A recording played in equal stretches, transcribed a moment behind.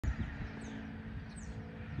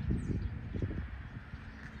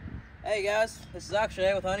Hey guys, this is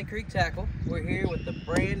Akshay with Honey Creek Tackle. We're here with the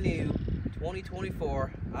brand new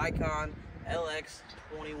 2024 iKon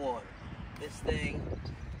LX21. This thing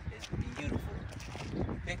is beautiful.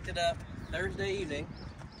 Picked it up Thursday evening,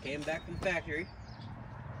 came back from the factory,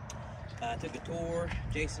 took a tour,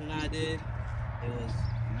 Jason and I did. It was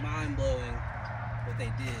mind-blowing what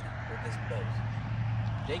they did with this boat.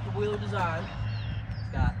 Jacob Wheeler design.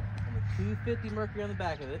 It's got only 250 Mercury on the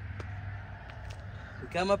back of it. We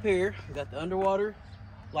come up here, we got the underwater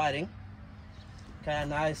lighting, kind of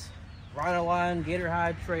nice Rhino Line Gator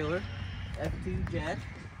Hide trailer, F2 jet,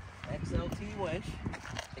 XLT winch.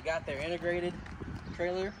 They got their integrated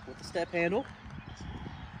trailer with the step handle.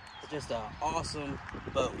 It's just an awesome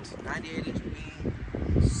boat. 98-inch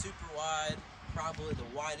beam, super wide, probably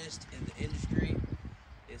the widest in the industry.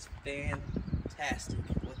 It's fantastic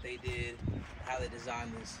what they did, how they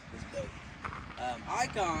designed this boat.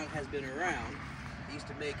 iKon has been around. They used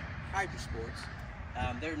to make hydro sports.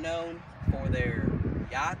 They're known for their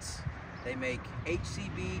yachts. They make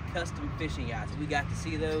HCB custom fishing yachts. We got to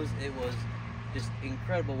see those. It was just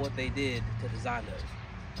incredible what they did to design those.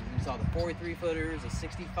 We saw the 43 footers, the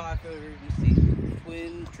 65 footers. We see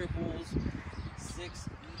twin, triples, 6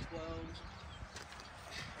 E12s.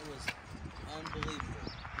 It was unbelievable.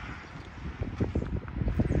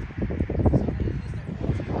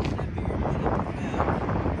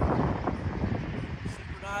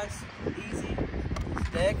 Easy, this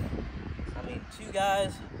deck, I mean, 2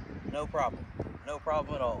 guys, no problem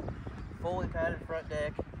at all. Fully padded front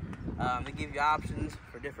deck. They give you options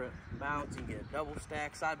for different mounts. You can get a double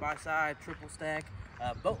stack, side by side, triple stack,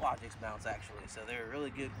 BoatLogix mounts actually, so they're really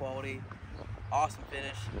good quality, awesome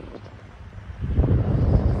finish.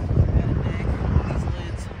 Padded deck, these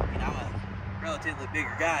lids, I mean, I'm a relatively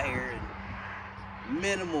bigger guy here and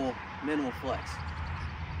minimal flex.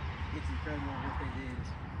 It's incredible what they did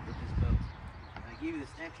with this boat. They give you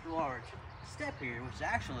this extra large step here, which is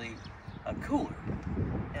actually a cooler.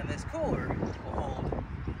 And this cooler will hold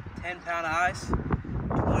 10 pound of ice,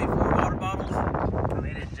 24 water bottles. I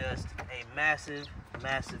mean, it's just a massive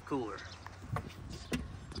cooler.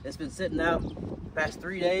 It's been sitting out the past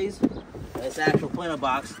 3 days. This actual Plano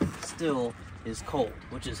box still is cold,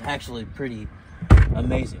 which is actually pretty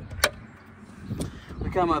amazing. We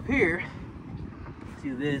come up here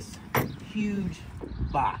to this huge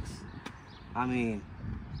box. I mean,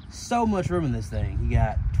 so much room in this thing. You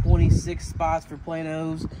got 26 spots for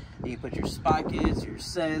planos. You can put your spockets, your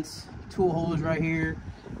scents, tool holders right here.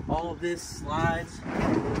 All of this slides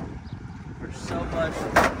for so much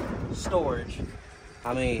storage.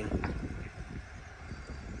 I mean,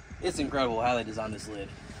 it's incredible how they designed this lid.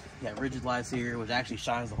 You got rigid lights here, which actually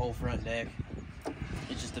shines the whole front deck.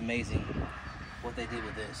 It's just amazing what they did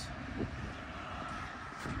with this.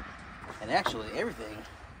 And actually, everything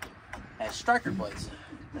has striker plates.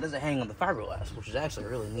 It doesn't hang on the fiberglass, which is actually a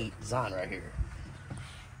really neat design right here.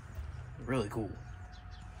 Really cool.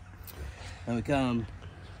 And we come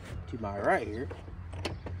to my right here.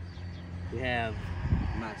 We have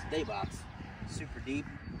a nice day box, super deep.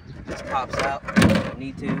 This pops out if you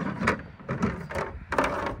need to.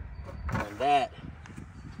 And that,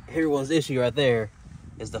 everyone's issue right there,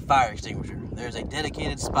 is the fire extinguisher. There's a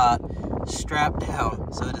dedicated spot strapped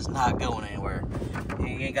down so it is not going anywhere. And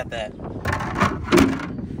you ain't got that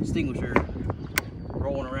extinguisher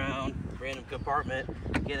rolling around, random compartment,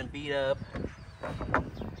 getting beat up.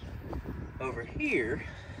 Over here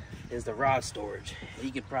is the rod storage.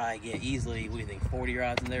 You can probably get easily, what do you think, 40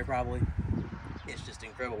 rods in there probably. It's just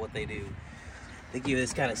incredible what they do. They give you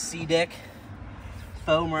this kind of C-deck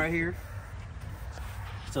foam right here,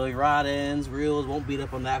 so your rod ends, reels won't beat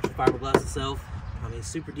up on the actual fiberglass itself. I mean,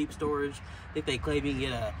 super deep storage. I think they claim you can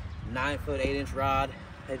get a 9-foot 8-inch rod.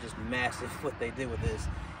 It's just massive what they did with this.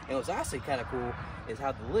 And what's actually kind of cool is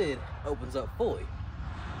how the lid opens up fully.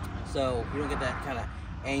 So you don't get that kind of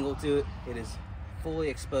angle to it. It is fully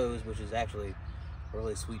exposed, which is actually a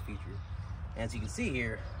really sweet feature. And as you can see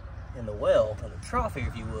here in the well, in the trough here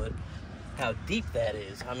if you would, how deep that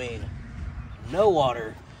is. I mean, no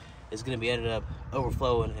water is going to be ended up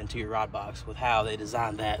overflowing into your rod box with how they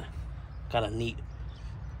designed that kind of neat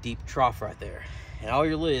deep trough right there. And all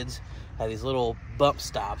your lids have these little bump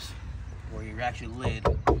stops where your actual lid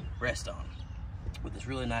rests on with this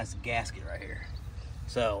really nice gasket right here.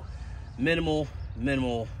 So minimal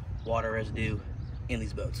water residue in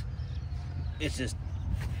these boats. It's just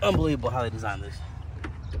unbelievable how they designed this.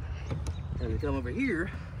 And we come over here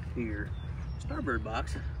to your starboard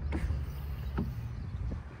box.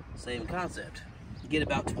 Same concept. You get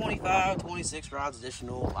about 25, 26 rods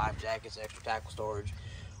additional, life jackets, extra tackle storage,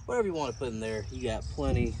 whatever you want to put in there. You got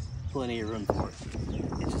plenty of room for it.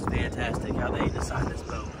 It's just fantastic how they designed this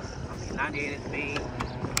boat. I mean, 98-inch beam,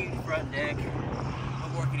 huge front deck.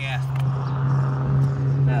 What more can you ask for?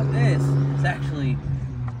 Now this is actually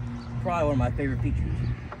probably one of my favorite features.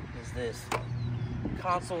 Is this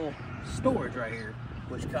console storage right here,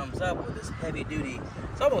 which comes up with this heavy duty,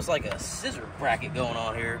 it's almost like a scissor bracket going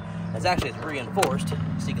on here. It's reinforced,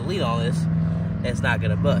 so you can lean on this and it's not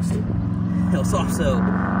gonna bust. It's also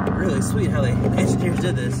really sweet how the engineers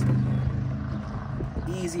did this.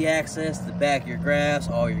 Easy access to the back of your graphs,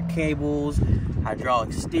 all your cables,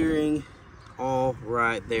 hydraulic steering, all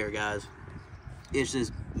right there, guys. It's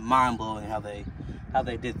just mind-blowing how they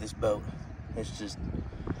did this boat. It's just,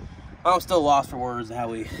 I'm still lost for words how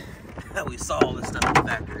we saw all this stuff in the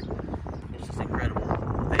factory. It's just incredible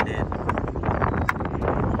what they did.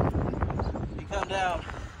 You come down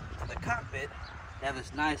to the cockpit, you have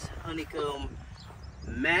this nice honeycomb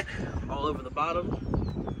mat all over the bottom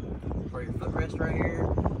for your footrest right here,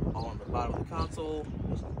 all on the bottom of the console.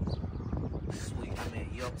 Just sweet. I mean,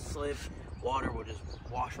 you don't slip, water will just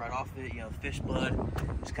wash right off of it. You know, fish blood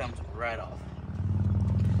just comes right off.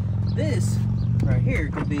 This right here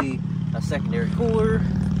could be a secondary cooler,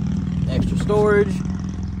 extra storage.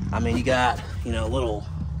 I mean, you got, you know, little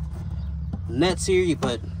nets here. You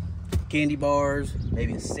put candy bars,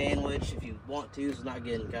 maybe a sandwich if you want to, so it's not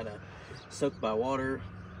getting kind of soaked by water.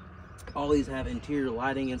 All these have interior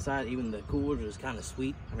lighting inside. Even the coolers is kind of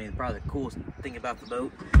sweet. I mean, probably the coolest thing about the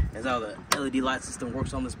boat is how the LED light system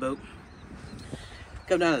works on this boat.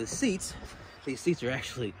 Come down to the seats. These seats are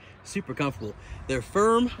actually super comfortable. They're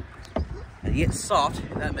firm and yet soft,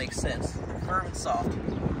 if that makes sense. They're firm and soft.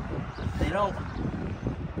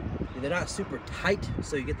 They're not super tight,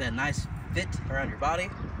 so you get that nice fit around your body.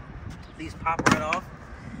 These pop right off.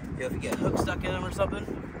 You know, if you get a hook stuck in them or something,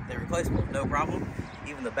 they're replaceable, no problem.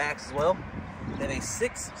 Even the backs as well. They have a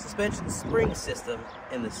 6 suspension spring system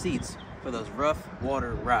in the seats for those rough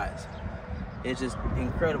water rides. It's just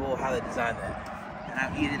incredible how they designed that and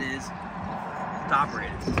how easy it is to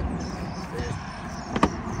operate it. They just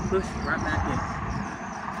push right back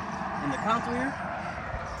in. In the console here,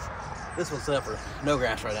 this one's set up for no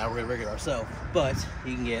graphs right now. We're gonna rig it ourselves, but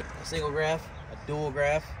you can get a single graph, a dual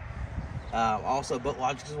graph, also boat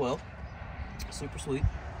logic as well. Super sweet.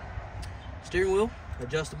 Steering wheel,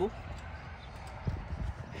 adjustable.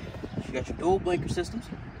 You got your dual blinker systems,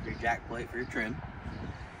 your jack plate for your trim.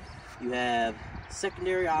 You have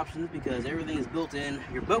secondary options because everything is built in.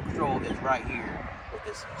 Your boat control is right here with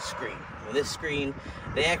this screen. Now, this screen,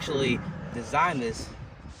 they actually designed this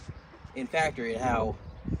in factory and how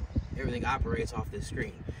everything operates off this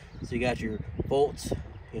screen. So you got your volts,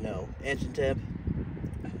 you know, engine temp,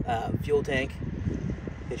 fuel tank.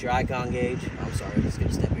 Get your iKon gauge. I'm sorry, let's get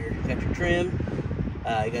a step here. You got your trim.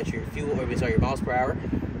 You got your fuel, or sorry, your miles per hour.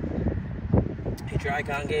 Hit your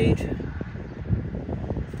iKon gauge.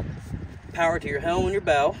 Power to your helm and your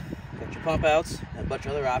bow. Got your pump outs. And a bunch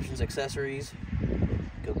of other options, accessories.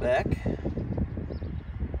 Go back.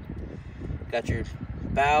 Got your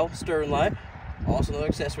bow stern light. Also another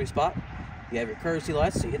accessory spot. You have your courtesy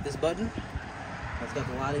lights, so you hit this button. That's got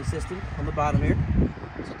the lighting system on the bottom here.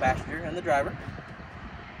 It's the passenger and the driver.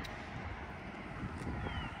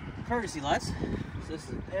 Courtesy lights. So this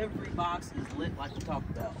is, every box is lit like we talked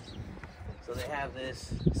about. So they have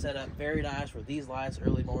this set up very nice for these lights,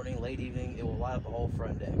 early morning, late evening. It will light up the whole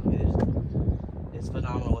front deck. It's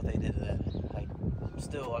phenomenal what they did to that. I'm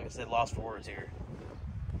still, like I said, lost for words here.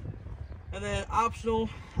 And then optional,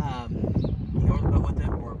 you can go on the boat with it,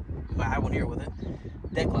 or you might have one here with it.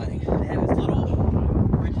 Deck lighting. They have these little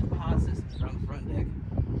rigid pod systems around the front deck,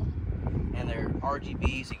 and they're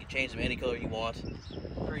RGB, so you can change them any color you want.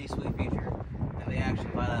 Pretty sweet feature, and they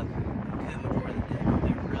actually light up the majority of the deck.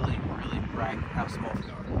 They're really, really bright. How small they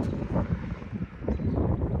are.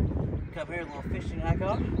 Come here, a little fishing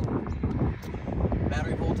icon.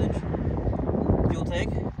 Battery voltage, fuel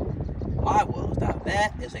tank, live wells. Now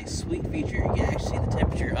that is a sweet feature. You can actually see the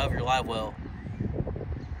temperature of your live well.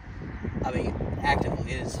 I mean,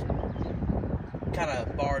 actively. It is kind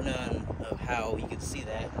of bar none of how you can see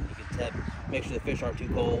that. You can make sure the fish aren't too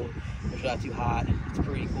cold, fish not too hot. It's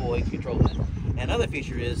pretty cool. You can control that. And another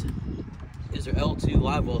feature is their L2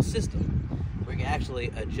 live well system, where you can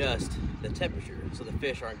actually adjust the temperature so the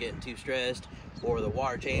fish aren't getting too stressed, or the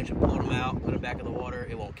water change and pull them out, put them back in the water.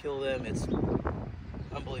 It won't kill them. It's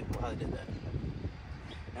unbelievable how they did that.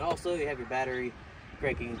 And also you have your battery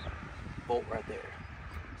cranking bolt right there.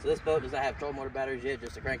 So this boat does not have 12 motor batteries yet,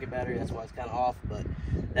 just a cranking battery. That's why it's kind of off, but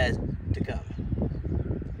that is to come.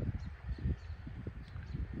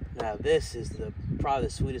 Now this is probably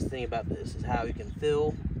the sweetest thing about this, is how you can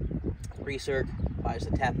fill recirc by just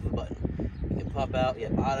a tap of a button. You can pump out. You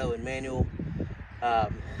have auto and manual.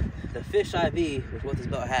 The fish IV is what this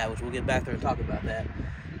boat had, which we'll get back there and talk about that.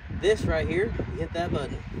 This right here, you hit that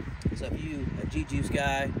button. So if you a G-Juice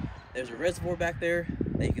guy, there's a reservoir back there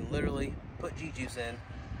that you can literally put G-Juice in,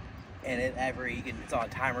 and it's on a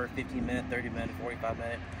timer, 15 minute, 30 minute, 45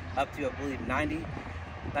 minute, up to I believe 90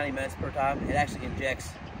 minutes per time. It actually injects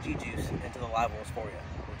G-Juice into the live wells for you,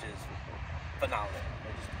 which is phenomenal.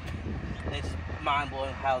 It's just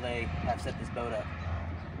mind-blowing how they have set this boat up.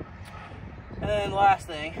 And then the last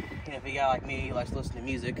thing, if you got like me who likes to listen to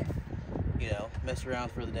music, mess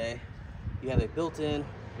around for the day, you have a built-in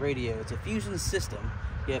radio. It's a fusion system.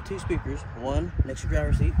 You have two speakers, one next to your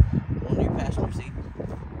driver's seat, one near your passenger seat,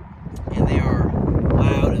 and they are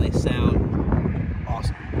loud and they sound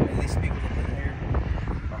awesome. And these speakers I put in here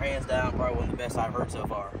are hands down probably one of the best I've heard so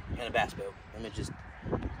far in a bass boat. I mean,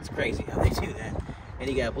 it's crazy how they do that. And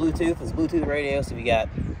you got Bluetooth. It's Bluetooth radio, so you got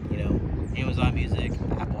Amazon Music,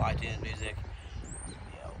 Apple iTunes Music,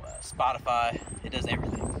 Spotify. It does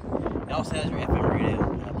everything. It also has your FM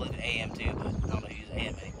radio, and I believe AM too, but I don't use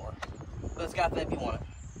AM anymore. But it's got that if you want it.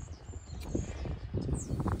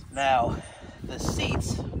 Now, the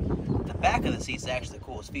seats, the back of the seats is actually the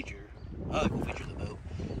coolest feature. Another cool feature of the boat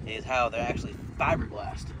is how they're actually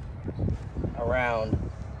fiberglassed around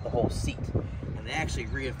the whole seat. And they actually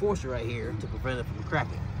reinforce it right here to prevent it from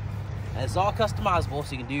cracking. And it's all customizable,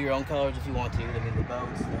 so you can do your own colors if you want to. I mean, the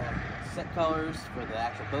boats have set colors for the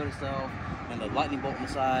actual boat itself, and the lightning bolt on the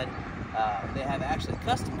side. They have actually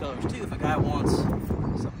custom colors too. If a guy wants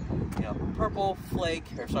some, purple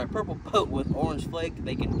boat with orange flake,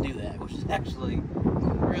 they can do that, which is actually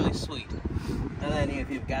really sweet. And then if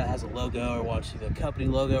you've a guy that has a logo or wants a company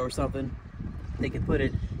logo or something, they can put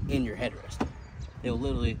it in your headrest. They'll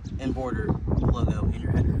literally embroider the logo in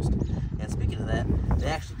your headrest. And speaking of that, they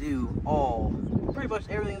actually do pretty much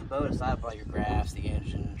everything in the boat aside from your graphs, the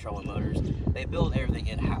engine, trolling motors. They build everything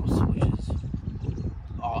in-house, which is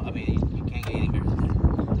you can't get any better than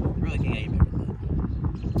that. You really can't get any better than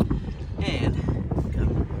that. And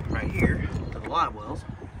come right here to the live wells.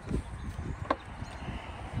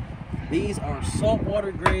 These are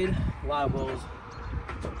saltwater grade live wells,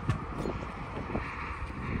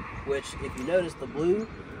 which if you notice the blue,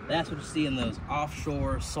 that's what you see in those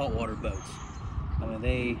offshore saltwater boats. I mean,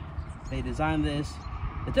 they designed this.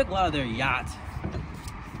 They took a lot of their yacht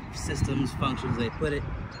systems, functions, they put it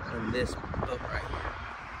in this boat right here.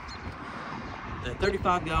 The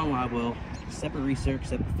 35-gallon live well, separate recirc,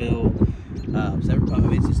 separate fill, separate pump. I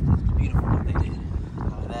mean, it's beautiful what they did.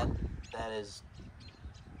 That is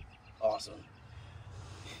awesome.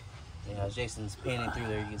 As Jason's panning through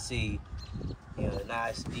there, you can see, the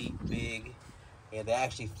nice, deep, big. They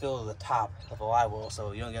actually fill the top of the live well,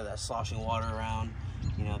 so you don't get that sloshing water around.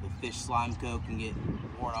 The fish slime coat can get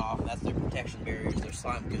worn off. That's their protection barriers, their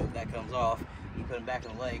slime coat. That comes off. You put them back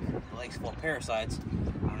in the lake. The lake's full of parasites.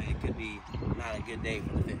 I mean, it could be not a good day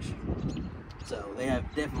for the fish. So they have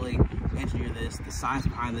definitely engineered this. The science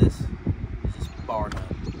behind this is just bar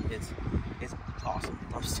none. It's awesome.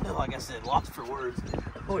 I'm still, like I said, lost for words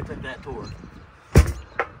before we took that tour.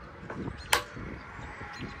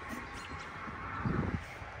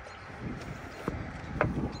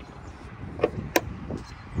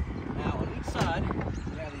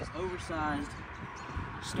 Oversized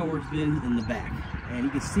storage bins in the back, and you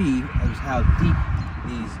can see how deep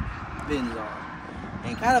these bins are.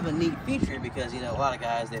 And kind of a neat feature because a lot of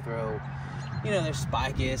guys, they throw their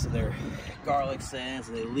spicus and their garlic scents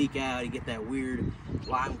and they leak out. You get that weird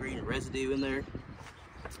lime green residue in there.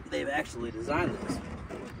 They've actually designed this.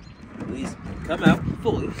 These come out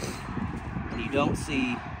fully and you don't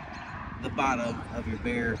see the bottom of your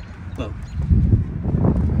bare boat.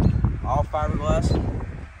 All fiberglass.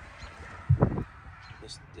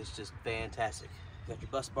 It's just fantastic. You got your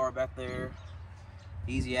bus bar back there,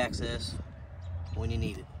 easy access when you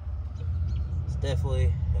need it. It's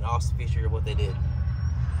definitely an awesome feature of what they did.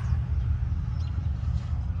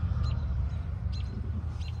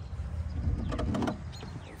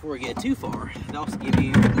 Before we get too far, they also give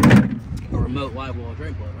you a remote live well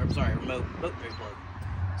drain plug. I'm sorry, a remote boat drain plug.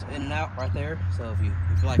 So in and out right there. So if you're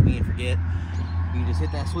like me and forget, you can just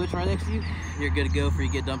hit that switch right next to you. You're good to go before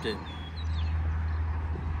you get dumped in.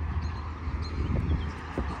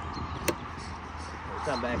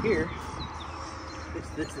 Come back here.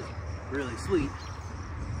 This is really sweet.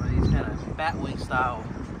 Are these kind of batwing style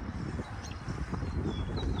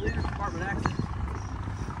compartment access.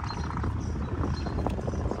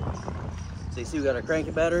 So you see we got our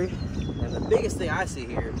cranking battery, and the biggest thing I see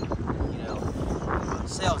here, from the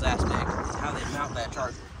sales aspect, is how they mount that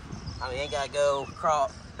charger. I mean, you ain't gotta go crawl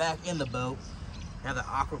back in the boat, have that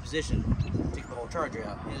awkward position the whole charger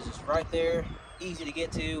out. It is just right there, easy to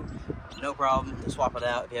get to, no problem to swap it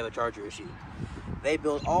out if you have a charger issue. They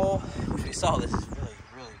build all, which we saw, this is really,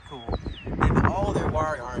 really cool. They build all their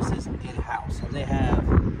wiring harnesses in-house. And they have, I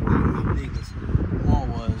don't know how big this wall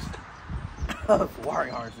was of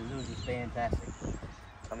wiring harnesses. It was just fantastic.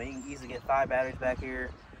 I mean, you can easily get 5 batteries back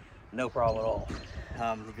here, no problem at all.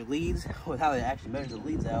 Your leads, with how they actually measure the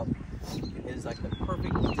leads out, it is like the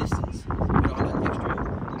perfect distance. You don't have that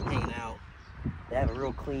extra hanging out. They have a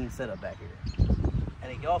real clean setup back here.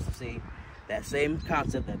 And you can also see that same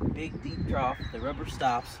concept, that big deep trough, the rubber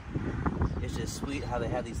stops. It's just sweet how they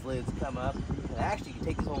have these lids come up. And actually, you can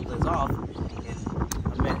take these whole lids off in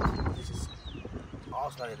a minute. It's just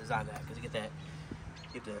awesome how they designed that, because you get that,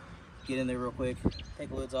 you have to get in there real quick, take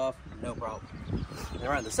the lids off, no problem. And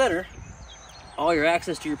right in the center, all your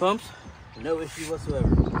access to your pumps, no issue whatsoever.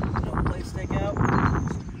 No place to take out,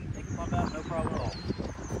 take the pump out, no problem at all.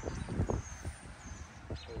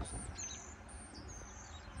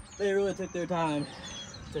 They really took their time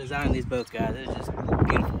to design these boats, guys. It is just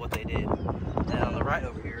beautiful what they did. And on the right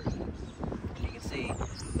over here, you can see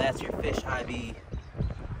that's your fish IV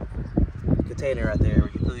container right there,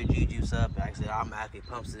 where you fill your juice up. Actually, it automatically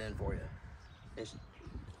pumps it in for you.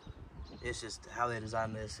 It's just how they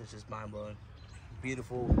designed this. It's just mind blowing.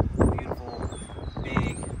 Beautiful, beautiful,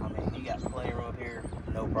 big. I mean, you got plenty of room up here,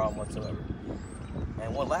 no problem whatsoever.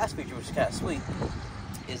 And one last feature, which is kind of sweet,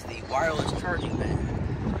 is the wireless charging pad.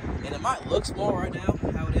 And it might look small right now,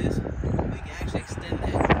 how it is, but you can actually extend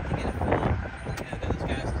that to get it full. You know, those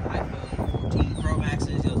guys' iPhone 14 Pro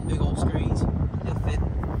Maxes, those big old screens, it'll fit,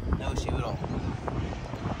 no issue at all.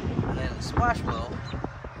 And then the splash well,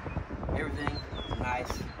 everything is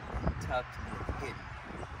nice, tucked, and hidden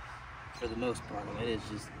for the most part. I mean, it is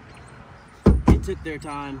just, it took their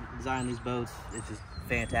time designing these boats. It's just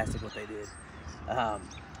fantastic what they did.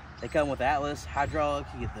 They come with the Atlas hydraulic,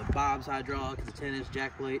 you get the Bob's hydraulic, it's a 10-inch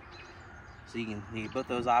jack plate, so you get both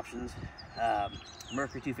those options.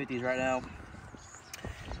 Mercury 250s right now.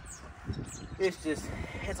 It's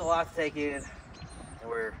a lot to take in, and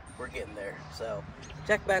we're getting there. So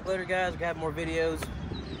check back later, guys. We have more videos,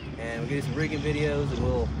 and we'll do some rigging videos, and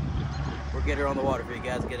we'll get her on the water for you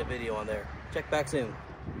guys and get a video on there. Check back soon.